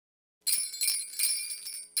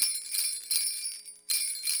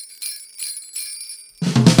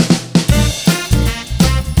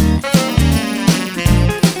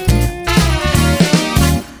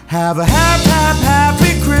Have a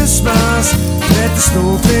happy Christmas. Let the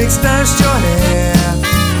snowflakes dust your hair.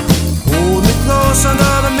 Hold me close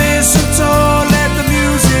under the mistletoe. Let the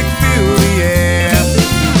music fill the air.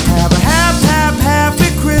 Have a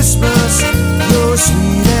happy Christmas. You're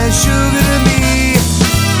sweet as sugar to me.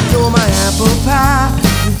 You're my apple pie.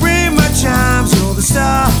 You bring my chimes. You're the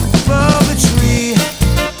star above the tree.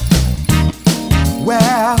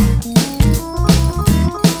 Well,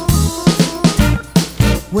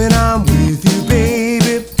 when I'm with you,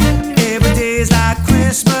 baby, every day's like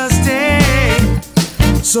Christmas Day.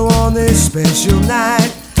 So on this special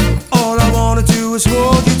night, all I wanna do is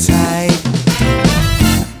hold you tight.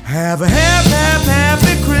 Have a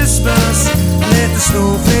happy Christmas. Let the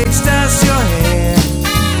snowflakes dust your hair.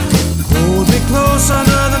 Hold me close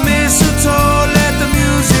under the mistletoe. Let the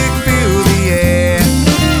music fill the air.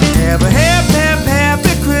 Have a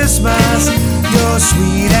happy Christmas. You're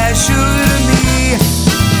sweet as sugar to me.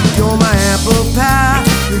 You're my apple pie.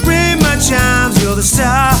 You ring my chimes. You're the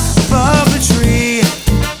star above the tree.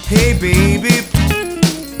 Hey baby,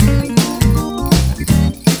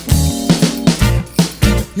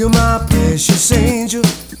 you're my precious angel.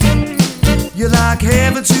 You're like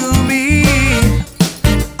heaven to me.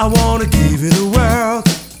 I wanna give you the world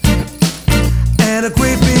and a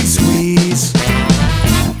great big squeeze.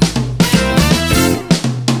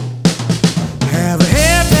 Have a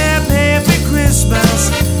happy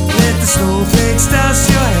Christmas. Let the snowflakes dust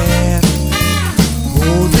your hair.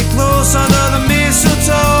 Hold me close under the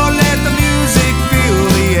mistletoe. Let the music fill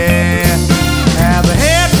the air. Have a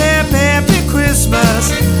happy Christmas.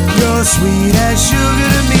 You're sweet as sugar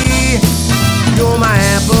to me. You're my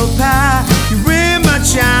apple pie. You ring my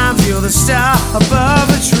chimes. You're the star